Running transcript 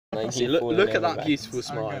See, look at that beautiful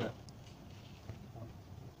smile.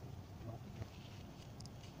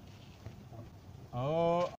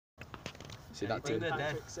 Oh. See that too?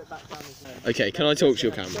 Okay, can I talk to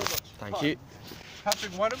your camera? Thank you.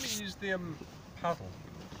 Patrick, why don't we use the paddle?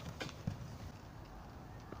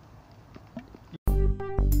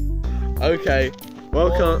 Okay,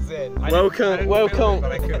 welcome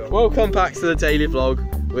back to the daily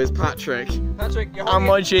vlog with Patrick, and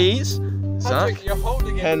my G's, Zach,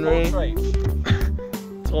 Henry,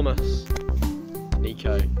 Thomas,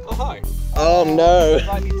 Nico. Oh hi. Oh no.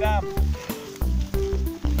 Slightly damp.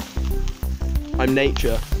 I'm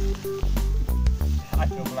nature. I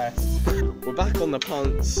feel blessed. We're back on the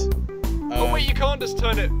punts. Oh wait, you can't just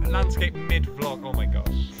turn it landscape mid-vlog. Oh my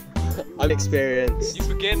gosh. I'm experienced. You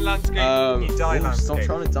begin landscape, you die landscape. Stop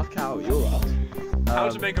trying to duck out. You're up. How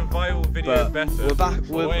to make a viral video better. We're back.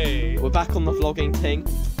 We're back on the vlogging ting.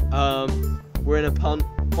 We're in a punt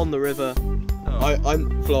on the river. Oh.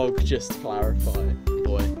 I'm vlog, just to clarify,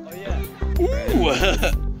 boy. Oh yeah. Ooh.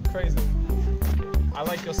 Crazy. I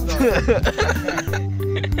like your style.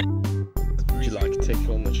 Would you like a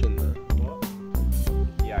tickle on the chin there? What?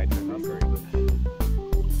 Yeah, I do. That's very good.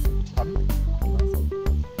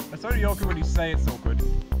 It's only awkward when you say it's awkward.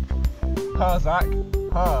 Her, Zach.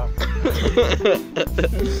 Her.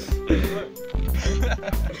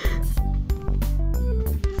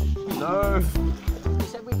 No. You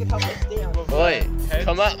said we could help us steer. Wait,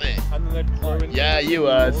 come at me. And then they'd throw in. Yeah, you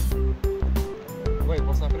would. Wait,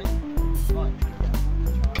 what's happening?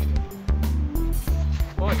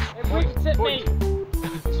 Boy, Me.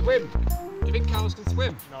 Swim. Do you think cows can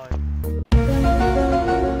swim? No.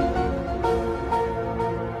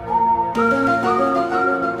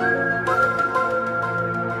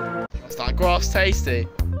 Is that grass tasty?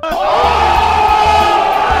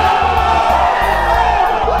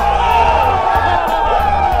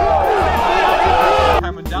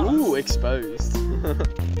 Ooh, exposed.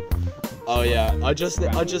 Oh yeah, I just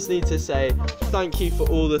need to say thank you for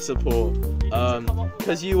all the support,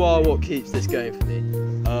 because you are what keeps this going for me,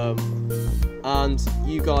 and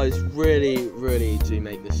you guys really do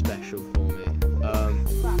make this special for me.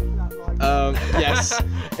 Yes,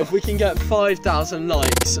 if we can get 5,000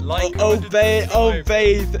 likes, I'll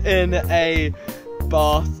bathe in a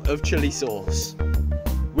bath of chili sauce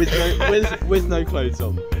with no clothes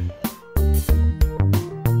on.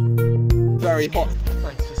 Very hot.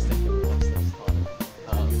 Thanks for sticking with us this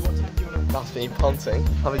time. That's been punting.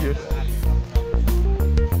 Have a good